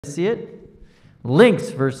See it? Lynx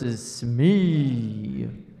versus Smeeeeeeee.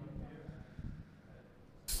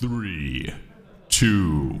 3,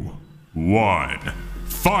 2, 1.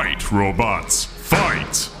 Fight, robots!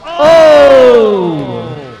 Fight!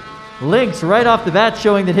 Oh! Lynx right off the bat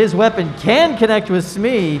showing that his weapon can connect with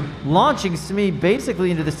Smee, launching Smee basically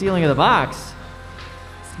into the ceiling of the box.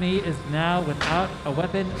 Smee is now without a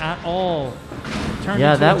weapon at all. Turned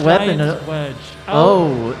Yeah, into that a weapon. giant wedge.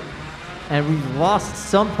 Oh. And we've lost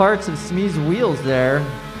some parts of Smee's wheels there.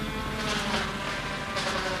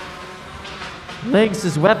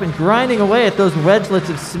 Lynx's weapon grinding away at those wedgelets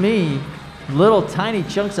of Smee. Little tiny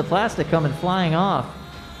chunks of plastic coming flying off.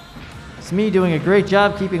 Smee doing a great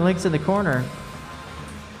job keeping Lynx in the corner.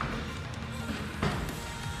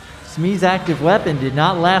 Smee's active weapon did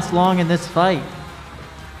not last long in this fight.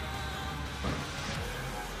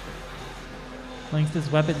 Lynx's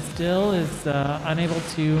weapon still is unable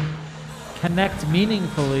to connect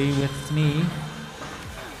meaningfully with Smee.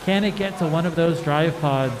 Can it get to one of those drive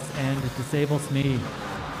pods and disable Smee?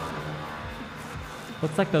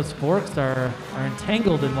 Looks like those forks are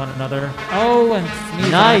entangled in one another. Oh, and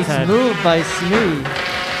Smee's Nice head. move by Smee.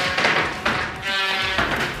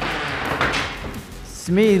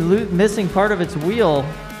 Smee missing part of its wheel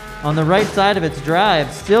on the right side of its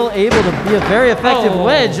drive. Still able to be a very effective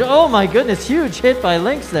wedge. Oh my goodness, huge hit by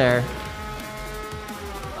Lynx there.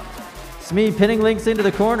 Smee pinning Lynx into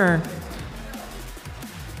the corner.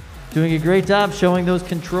 Doing a great job showing the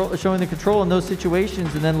control in those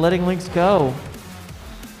situations and then letting Lynx go.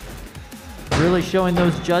 Really showing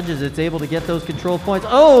those judges it's able to get those control points.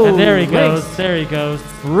 Oh, and there he Lynx goes. There he goes.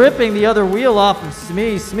 ripping the other wheel off of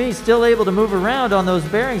Smee. Smee still able to move around on those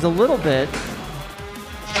bearings a little bit.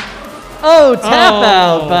 Oh, tap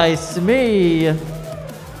out by Smee.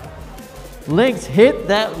 Lynx hit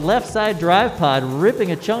that left side drive pod,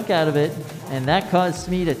 ripping a chunk out of it, and that caused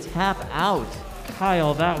Smee to tap out.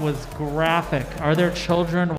 Kyle, that was graphic. Are there children